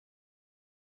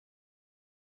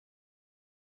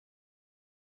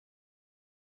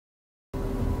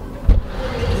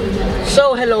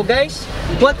So hello guys,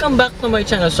 welcome back to my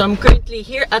channel. So I'm currently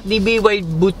here at the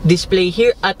BYD booth display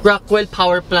here at Rockwell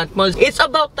Power Plant Mall. It's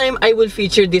about time I will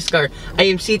feature this car.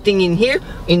 I am sitting in here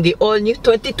in the all new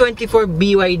 2024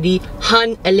 BYD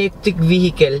Han electric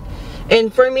vehicle.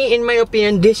 And for me, in my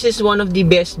opinion, this is one of the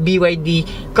best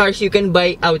BYD cars you can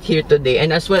buy out here today.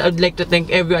 And as well, I'd like to thank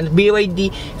everyone at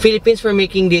BYD Philippines for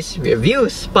making these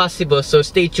reviews possible. So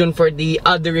stay tuned for the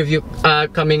other review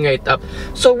coming right up.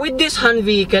 So with this Han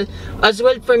vehicle, as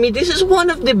well for me, this is one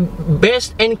of the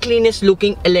best and cleanest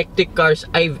looking electric cars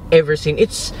I've ever seen.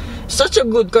 It's such a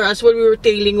good car. As well, we were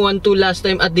tailing one too last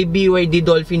time at the BYD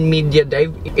Dolphin Media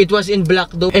Drive. It was in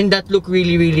black though, and that looked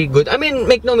really good. I mean,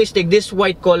 make no mistake, this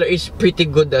white color is pretty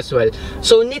good as well.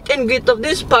 So neat and grit of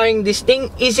this, powering this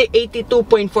thing is a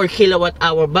 82.4 kilowatt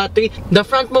hour battery. The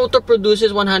front motor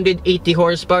produces 180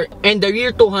 horsepower and the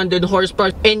rear 200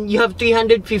 horsepower, and you have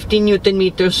 350 newton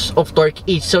meters of torque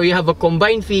each. So you have a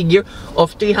combined figure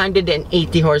of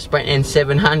 380 horsepower and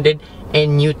 700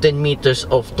 newton meters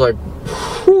of torque.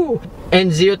 Whew.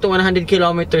 And 0 to 100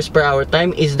 kilometers per hour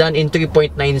time is done in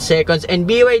 3.9 seconds, and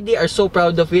BYD are so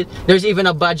proud of it. There's even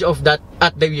a badge of that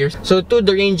at the rear. So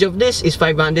the range of this is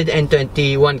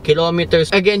 521 kilometers.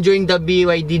 Again, during the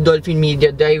BYD Dolphin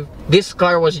Media Drive, this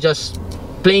car was just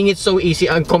playing it so easy,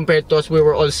 and compared to us, we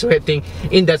were all sweating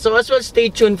in that. So as well, stay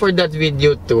tuned for that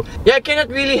video too. Yeah, I cannot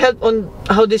really help on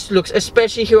how this looks,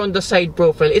 especially here on the side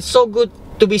profile. It's so good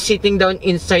to be sitting down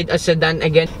inside a sedan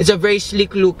again. It's a very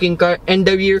sleek looking car, and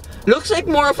the rear looks like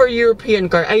more of a European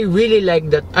car. I really like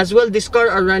that. As well, this car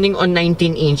are running on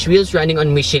 19-inch wheels, running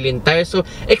on Michelin tires. So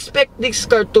expect this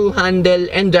car to handle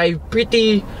and drive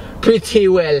pretty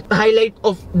well. The highlight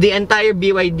of the entire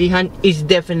BYD Han is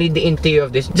definitely the interior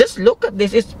of this. Just look at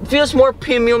this. It feels more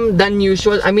premium than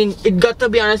usual. I mean, it got to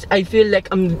be honest, I feel like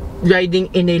I'm riding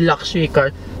in a luxury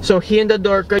car. So here in the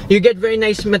door card, you get very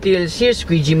nice materials here,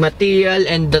 squeegee material,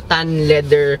 and the tan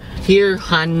leather here,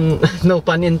 Han, no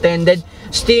pun intended.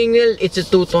 Steering wheel, it's a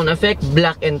two-tone effect,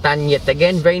 black and tan yet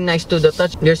again. Very nice to the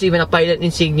touch. There's even a pilot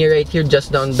insignia right here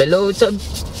just down below.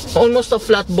 It's almost a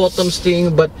flat bottom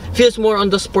steering, but feels more on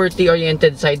the sporty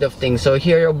oriented side of things. So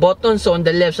here are buttons. So on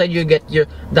the left side, you get your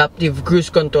adaptive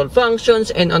cruise control functions,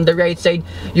 and on the right side,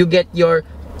 you get your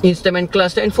instrument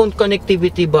cluster and phone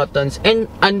connectivity buttons. And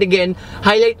again,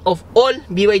 highlight of all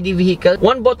BYD vehicles,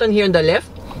 one button here on the left,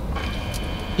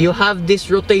 you have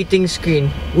this rotating screen,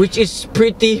 which is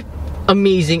pretty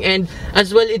amazing. And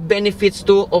as well, it benefits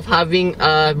too of having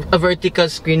a vertical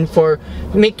screen for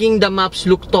making the maps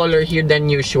look taller here than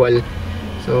usual.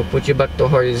 So put you back to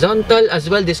horizontal. As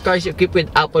well, this car is equipped with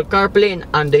Apple CarPlay and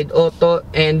Android Auto,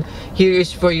 and here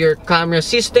is for your camera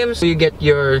system. So you get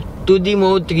your 2D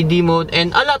mode, 3D mode,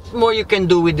 and a lot more you can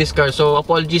do with this car. So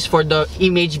apologies for the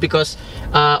image because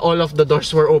all of the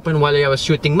doors were open while I was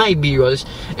shooting my B-rolls.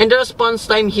 And the response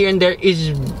time here and there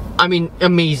is, I mean,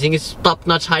 amazing. It's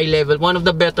top-notch, high level. One of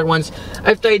the better ones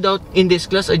I've tried out in this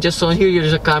class. I just saw here,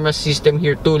 there's a camera system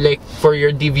here too, like for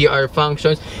your DVR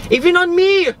functions. Even on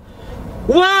me!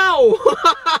 Wow!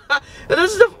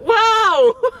 That's the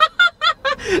wow!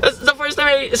 That's the first time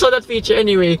I saw that feature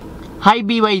anyway. Hi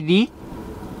BYD.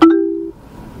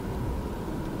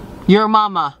 Your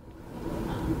mama.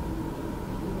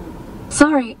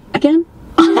 Sorry, again?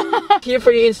 Here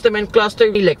for your instrument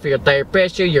cluster, like for your tire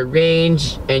pressure, your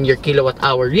range, and your kilowatt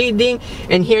hour reading.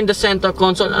 And here in the center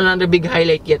console, another big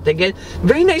highlight yet again.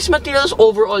 Very nice materials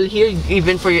overall here,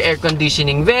 even for your air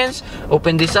conditioning vents.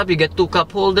 Open this up, you get two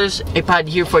cup holders, a pad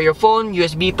here for your phone,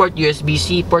 USB port,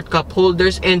 USB-C port, cup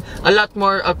holders, and a lot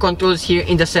more controls here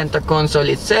in the center console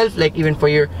itself, like even for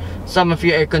your some of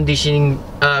your air conditioning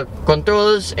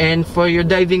controls and for your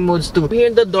driving modes too. Here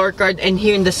in the door card and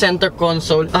here in the center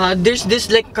console, there's this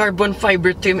like carbon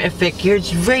fiber trim effect here.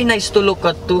 It's very nice to look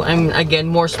at too. I'm again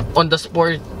more on the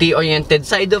sporty oriented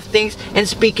side of things. And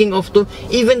speaking of too,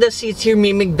 even the seats here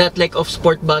mimic that like of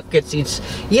sport bucket seats.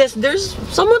 Yes, there's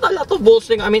somewhat a lot of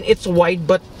bolstering. I mean, it's wide,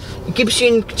 but it keeps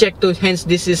you in check too. Hence,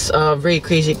 this is a very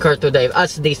crazy car to drive,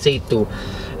 as they say too.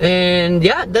 And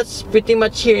yeah, that's pretty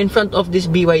much here in front of this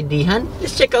BYD Han.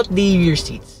 Let's check out the rear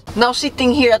seats. Now,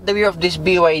 sitting here at the rear of this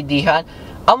BYD Han,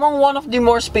 among one of the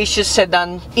more spacious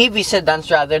sedan, EV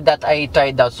sedans rather, that I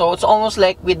tried out. So it's almost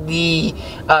like with the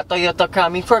Toyota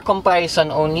Camry for comparison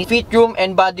only. Seat room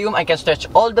and body room, I can stretch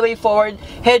all the way forward.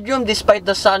 Headroom, despite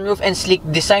the sunroof and sleek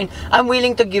design, I'm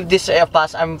willing to give this a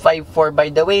pass. I'm 5'4" by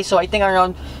the way, so I think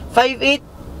around 5'8",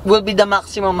 will be the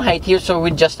maximum height here, so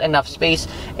with just enough space.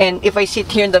 And if I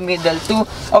sit here in the middle too,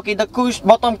 okay, the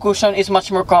bottom cushion is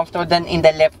much more comfortable than in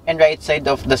the left and right side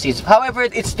of the seats. However,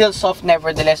 it's still soft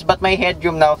nevertheless, but my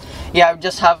headroom now, yeah, I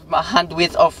just have a hand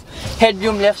width of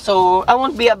headroom left, so I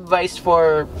won't be advised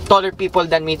for taller people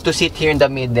than me to sit here in the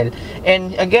middle.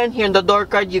 And again, here in the door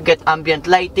card, you get ambient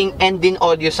lighting and then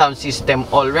audio sound system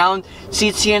all around.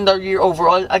 Seats here in the rear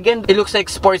overall, again, it looks like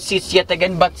sports seats yet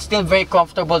again, but still very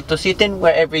comfortable to sit in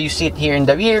wherever you sit here in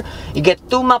the rear. You get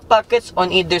 2 map pockets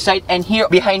on either side, and here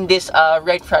behind this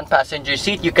right front passenger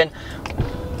seat, you can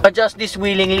adjust this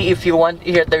willingly if you want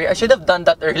here at the rear. I should have done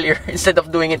that earlier instead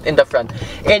of doing it in the front.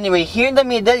 Anyway, here in the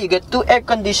middle, you get 2 air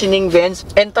conditioning vents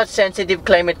and touch sensitive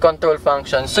climate control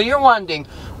functions. So you're wondering,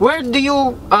 where do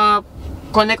you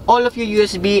connect all of your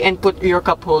USB and put your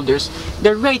cup holders?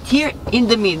 They're right here in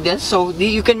the middle, so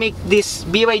you can make this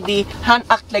BYD Han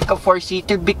act like a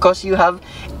 4-seater because you have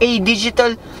a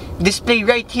digital display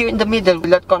right here in the middle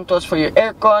that controls for your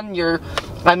aircon, your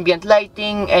ambient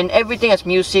lighting, and everything as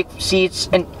music, seats,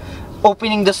 and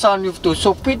opening the sunroof too.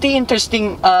 So pretty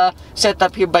interesting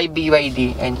setup here by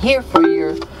BYD. And here for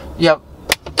your,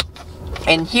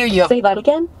 and here you have, Say that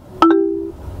again?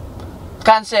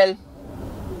 cancel.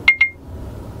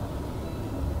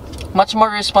 Much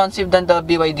more responsive than the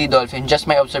BYD Dolphin, just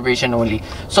my observation only.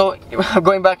 So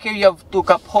going back here, you have 2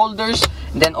 cup holders.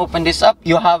 Then open this up,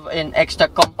 you have an extra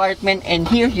compartment, and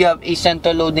here you have a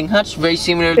center loading hatch, very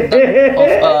similar to that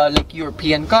of like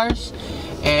European cars.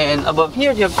 And above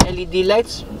here you have LED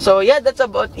lights. So yeah, that's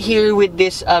about here with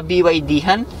this BYD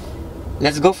Han.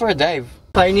 Let's go for a dive.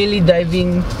 Finally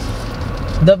diving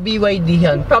the BYD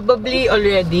Han, probably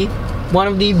already one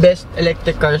of the best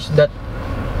electric cars that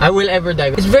I will ever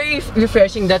dive. It's very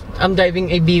refreshing that I'm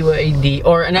driving a BYD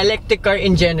or an electric car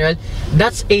in general.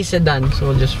 That's a sedan. So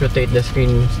we'll just rotate the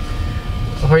screen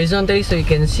horizontally so you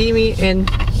can see me. And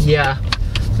yeah,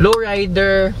 low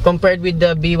rider compared with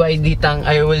the BYD Tang.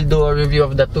 I will do a review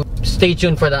of that too. Stay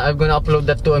tuned for that. I'm gonna upload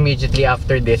that too immediately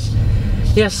after this.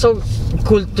 Yeah, so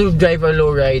cool to drive a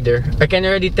low rider. I can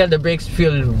already tell the brakes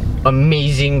feel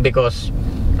amazing because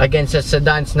against a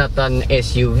sedan, it's not an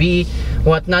SUV,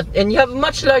 whatnot, and you have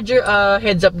much larger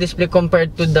heads-up display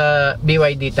compared to the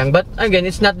BYD Tang. But again,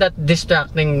 it's not that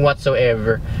distracting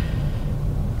whatsoever.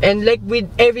 And like with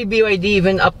every BYD,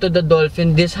 even up to the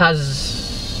Dolphin, this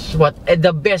has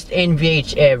the best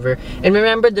NVH ever. And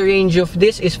remember, the range of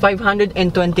this is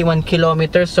 521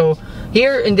 kilometers. So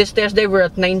here in this test drive, we're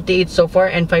at 98 so far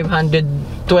and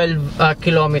 512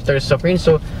 kilometers of range.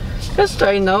 So let's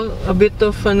try now a bit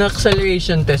of an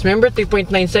acceleration test. Remember,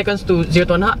 3.9 seconds to 0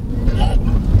 to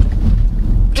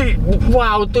 100.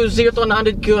 Wow, to 0 to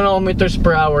 100 kilometers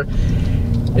per hour.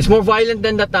 It's more violent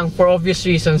than the Tang for obvious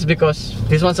reasons because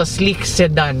this one's a sleek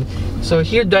sedan. So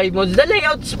here, drive modes. The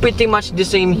layout's pretty much the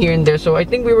same here and there. So I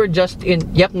think we were just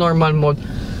in, normal mode.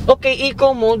 Okay,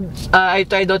 eco mode, I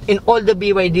tried out in all the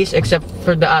BYDs except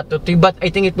for the Auto 3, but I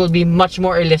think it will be much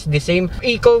more or less the same.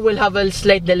 Eco will have a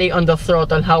slight delay on the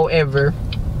throttle, however,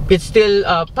 it still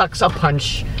packs a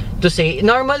punch to say.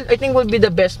 Normal, I think, will be the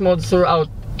best mode throughout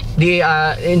the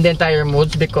in the entire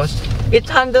modes because it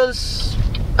handles,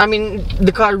 I mean,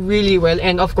 the car really well.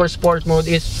 And of course, sport mode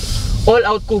is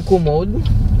all-out cuckoo mode.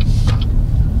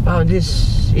 Wow,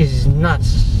 this is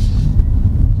nuts.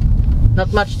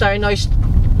 Not much tire noise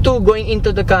to going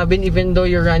into the cabin even though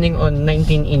you're running on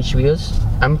 19-inch wheels.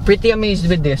 I'm pretty amazed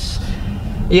with this.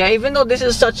 Yeah, even though this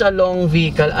is such a long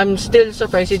vehicle, I'm still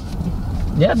surprised it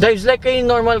drives like a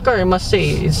normal car, I must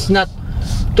say. It's not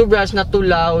too brash, not too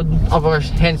loud. Of course,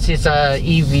 hence it's a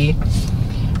EV.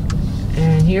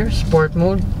 And here, sport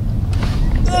mode.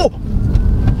 Oh!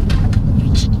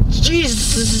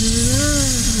 Jesus!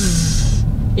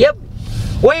 Yep,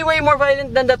 way more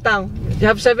violent than the Tang. You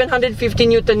have 750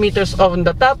 Newton meters on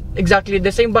the top, exactly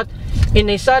the same, but in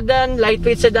a sedan,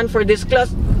 lightweight sedan for this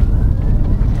class.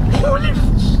 Holy!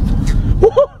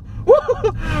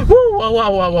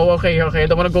 Wow. Okay, I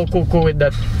don't want to go cuckoo with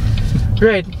that.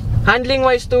 Right, handling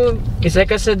wise too, it's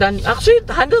like a sedan. Actually, it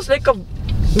handles like a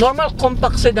normal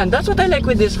compact sedan. That's what I like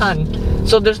with this Han.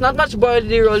 So there's not much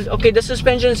body roll. Okay, the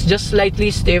suspension is just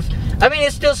slightly stiff. I mean,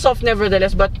 it's still soft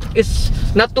nevertheless, but it's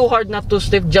not too hard, not too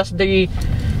stiff, just the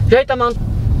right amount.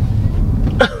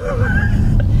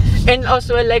 And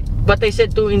also, like what I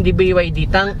said too in the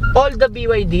BYD Tang, all the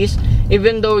BYDs,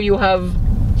 even though you have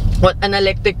an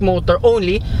electric motor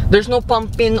only, there's no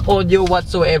pump-in audio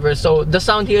whatsoever. So the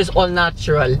sound here is all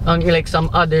natural, unlike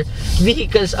some other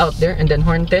vehicles out there. And then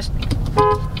horn test.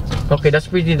 Okay, that's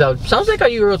pretty loud. Sounds like a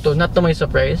Euro 2, not to my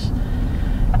surprise.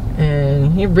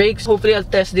 And he brakes. Hopefully I'll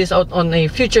test this out on a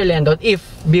future land out if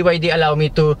BYD allow me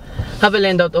to have a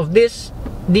land out of this.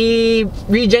 The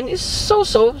regen is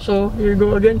so-so, so here you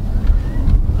go again.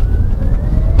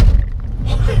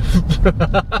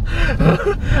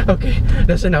 Okay,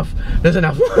 that's enough. That's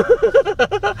enough.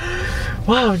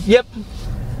 Wow, yep.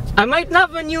 I might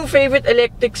have a new favorite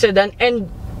electric sedan, and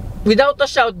without a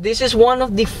shout, this is one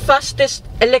of the fastest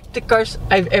electric cars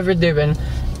I've ever driven.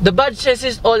 The badge says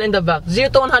it all in the back. 0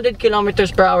 to 100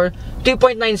 kilometers per hour,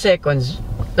 2.9 seconds.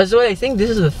 That's why I think this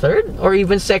is the third or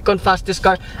even second fastest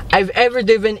car I've ever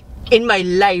driven in my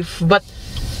life. But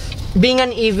being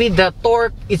an EV, the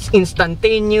torque is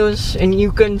instantaneous and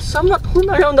you can somewhat hoon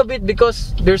around a bit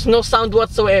because there's no sound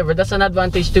whatsoever. That's an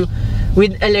advantage too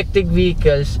with electric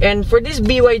vehicles. And for this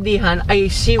BYD Han, I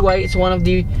see why it's one of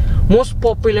the most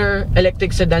popular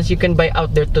electric sedans you can buy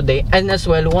out there today, and as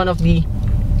well one of the,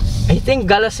 I think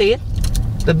Gala say it,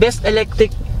 the best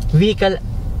electric vehicle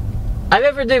I've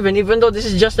ever driven. Even though this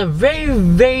is just a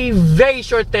very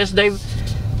short test drive,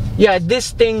 yeah,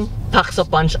 this thing packs a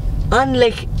punch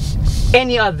unlike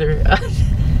any other.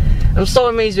 I'm so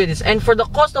amazed with this. And for the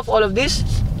cost of all of this,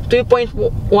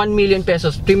 2.1 million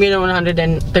pesos,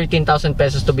 3,113,000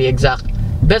 pesos to be exact.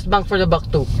 Best bang for the buck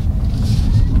too.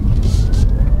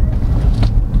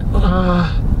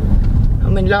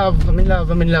 I'm in love, I'm in love,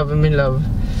 I'm in love, I'm in love.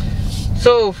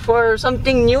 So for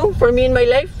something new for me in my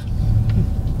life,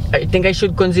 I think I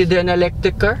should consider an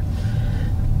electric car.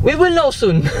 We will know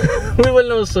soon. We will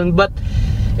know soon. But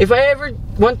if I ever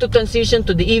want to transition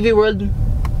to the EV world,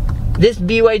 this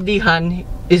BYD Han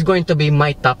is going to be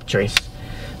my top choice.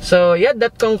 So yeah,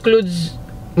 that concludes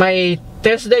my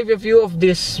test drive review of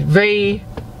this very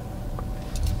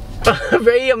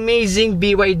amazing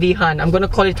BYD Han. I'm gonna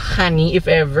call it Honey if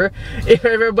ever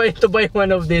buy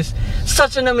one of this.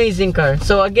 Such an amazing car.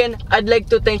 So again, I'd like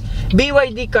to thank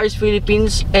BYD Cars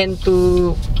Philippines and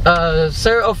to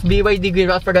sir of BYD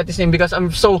Greenfield. I forgot his name because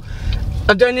I'm so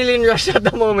adrenaline rush at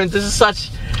the moment. This is such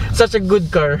a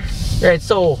good car. Right,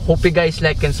 so hope you guys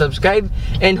like and subscribe,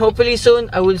 and hopefully soon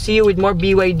I will see you with more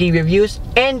BYD reviews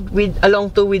and with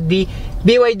the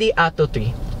BYD Auto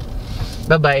 3.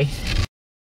 Bye bye.